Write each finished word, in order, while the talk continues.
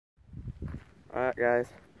Alright guys,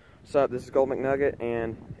 what's up? This is Gold McNugget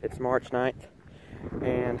and it's March 9th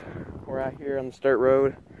and we're out here on the Sturt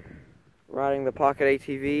Road riding the Pocket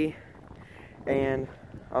ATV, and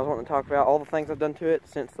I was wanting to talk about all the things I've done to it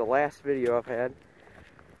since the last video I've had.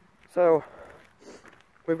 So,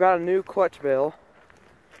 we've got a new clutch bell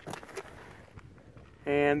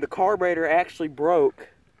and the carburetor actually broke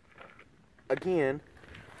again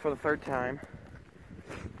for the third time.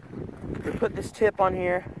 We put this tip on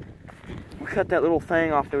here. We cut that little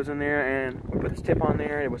thing off that was in there and we put this tip on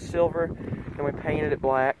there and it was silver, and we painted it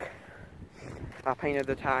black. I painted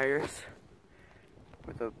the tires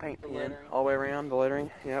with a paint pen all the way around, the lettering,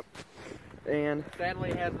 yep. And sadly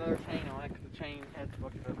it has another chain on it because the chain has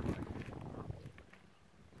bucked over.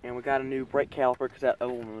 And we got a new brake caliper because that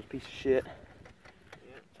old one was a piece of shit.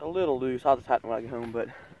 It's a little loose, I'll just tighten it when I get home, but...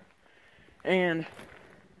 And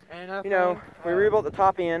you know, we rebuilt the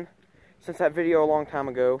top end since that video a long time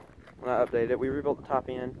ago. When I updated it, we rebuilt the top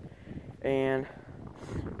end, and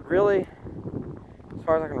really, as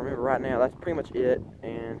far as I can remember right now, that's pretty much it,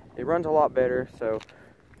 and it runs a lot better. So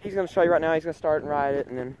he's going to show you right now. He's going to start and ride it,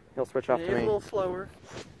 and then he'll switch off to me. It's a little slower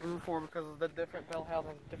than before because of the different bell house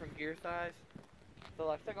has different gear size. So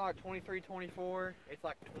like second like 23, 24, it's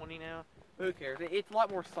like 20 now. Who cares? It's a lot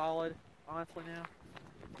more solid, honestly, now.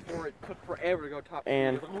 Before it took forever to go top speed.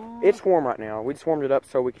 And it's warm right now. We just warmed it up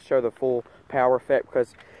so we could show the full power effect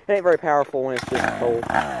because it ain't very powerful when it's just cold.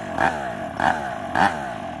 It's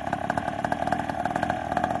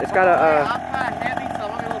got a I'm kind of heavy, so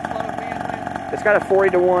I'm a little slow at it's got a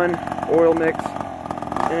 40-to-1 oil mix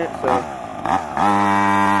in it, so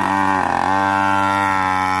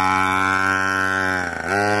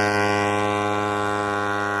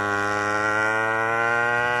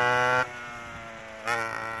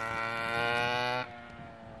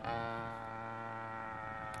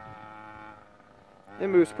it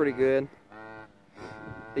moves pretty good.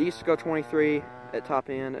 It used to go 23 at top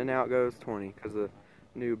end, and now it goes 20 because of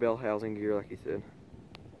the new bell housing gear, like he said.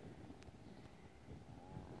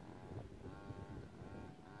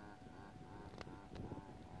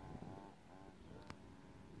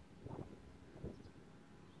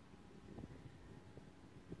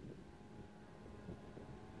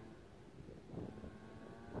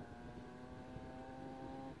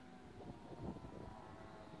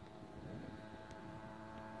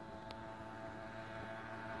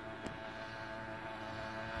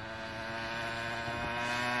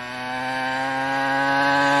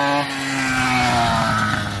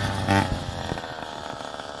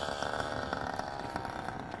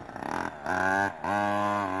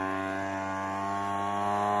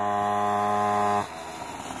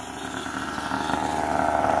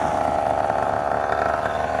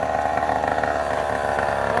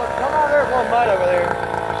 Mud over there.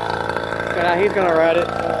 But now he's gonna ride it.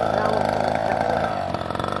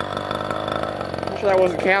 I'm sure that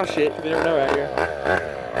wasn't cow shit, because you never know out here.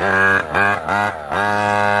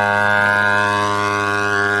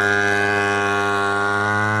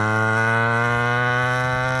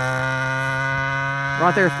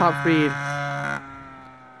 Right there's top speed.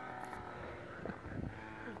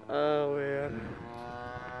 Oh man.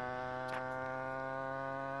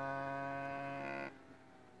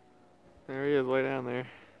 There he is, way down there.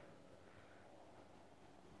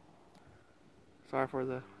 Sorry for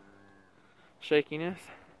the shakiness.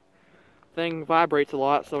 Thing vibrates a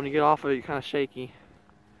lot, so when you get off of it, you're kind of shaky.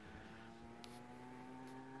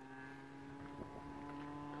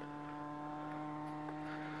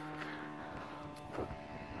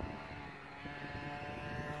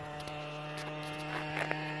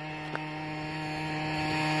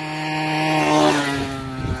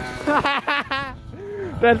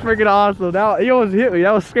 That's freaking awesome. That, he almost hit me.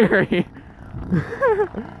 That was scary.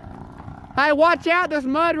 Hey, watch out. There's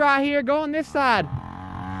mud right here. Go on this side.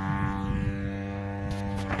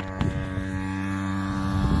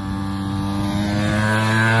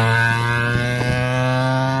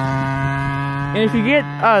 And if you get,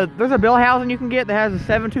 there's a bell housing you can get that has a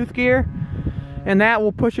 7-tooth gear. And that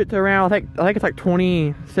will push it to around, I think it's like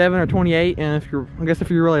 27 or 28. And if you're, I guess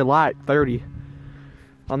if you're really light, 30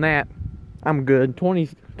 on that. I'm good.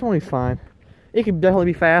 20's fine. It could definitely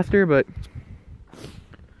be faster, but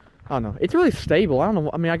I don't know. It's really stable. I don't know.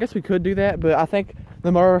 I mean, I guess we could do that, but I think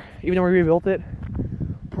the motor, even though we rebuilt it,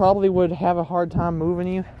 probably would have a hard time moving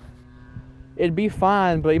you. It'd be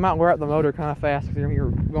fine, but you might wear out the motor kind of fast because you're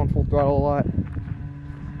going full throttle a lot.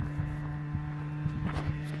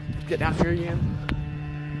 Get down here again.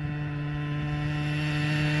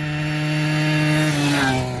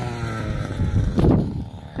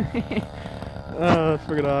 Oh, that's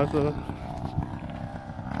freaking awesome.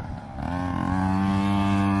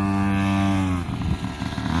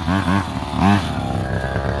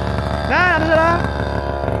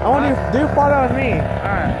 do follow with me.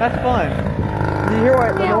 Alright, that's fun. Did you hear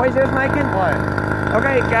what the noise it was making? What?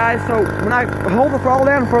 Okay, guys, so when I hold the throttle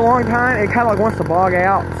down for a long time, it kind of like wants to bog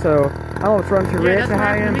out. So I don't know if it's running too rich that's or what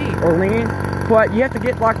high happened end to me. or lean, but you have to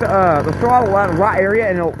get like the throttle out in the right area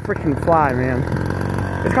and it'll freaking fly, man.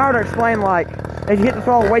 It's hard to explain. Like if you hit the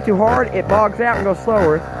throttle way too hard, it bogs out and goes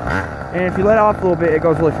slower, and if you let off a little bit, it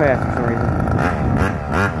goes really fast for some reason.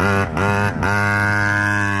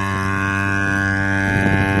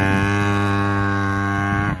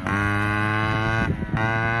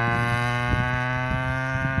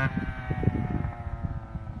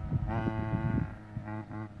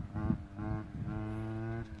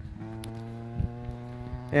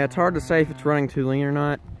 Yeah, it's hard to say if it's running too lean or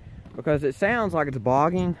not, because it sounds like it's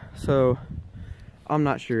bogging, so I'm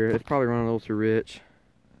not sure. It's probably running a little too rich.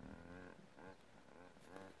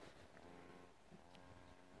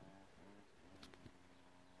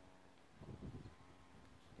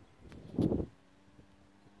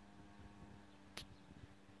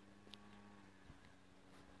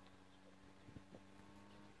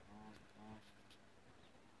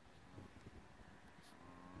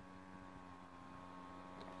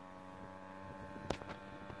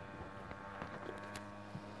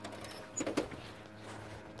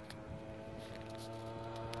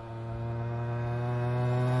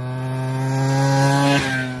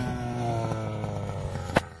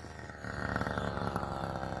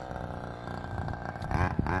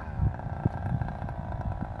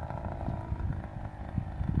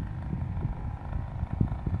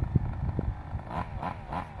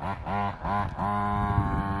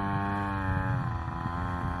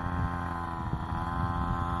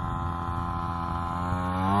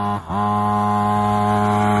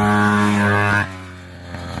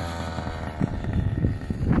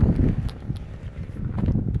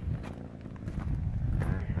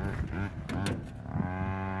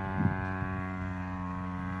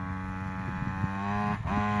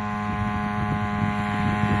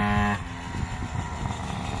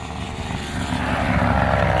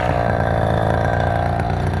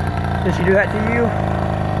 Did she do that to you?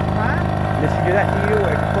 Huh? Did she do that to you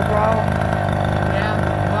at full throttle? Yeah,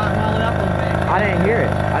 well it up a little bit. I didn't hear it.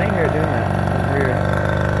 I didn't hear it doing that. It was weird.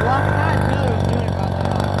 Well, I know it was doing it about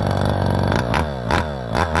that.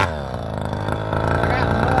 I got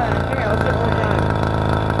mud. Okay, let's get more done.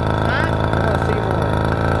 Huh? I want to see more.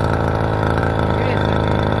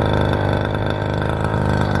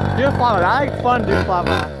 Do a flyby. I think it's fun to do a flyby.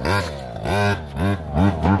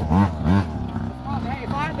 Hey, if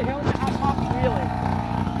I had the helmet, I'd pop it really.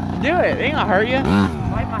 Do it. It ain't gonna hurt you.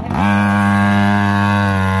 Wipe my head.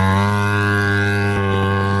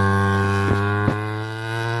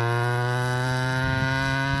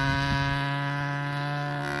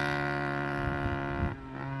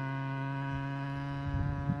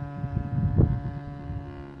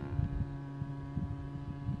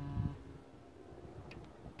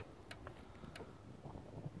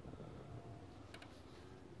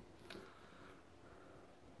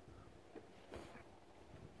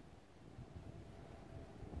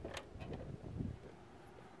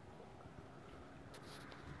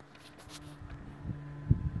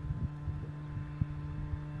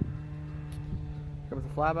 Comes a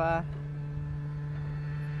flyby.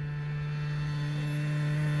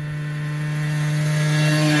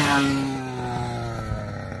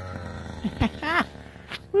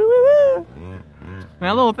 Woo woo woo! Man,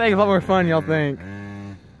 that little thing is a lot more fun than y'all think.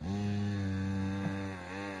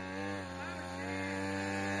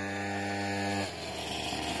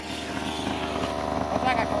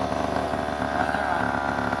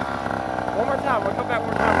 One more time. We'll come back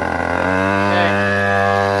one more time.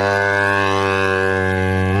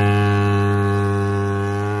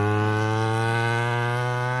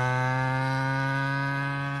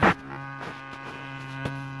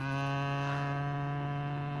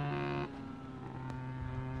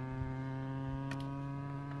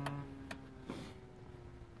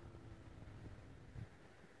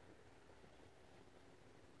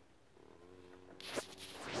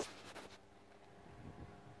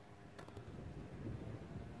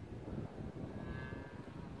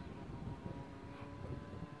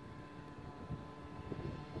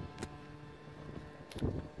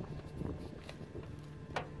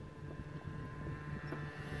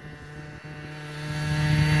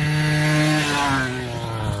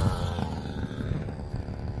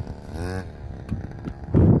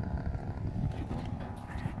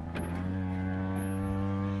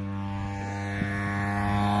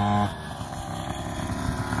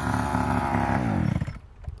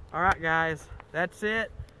 Alright guys, that's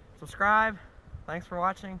it. Subscribe, thanks for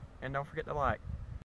watching, and don't forget to like.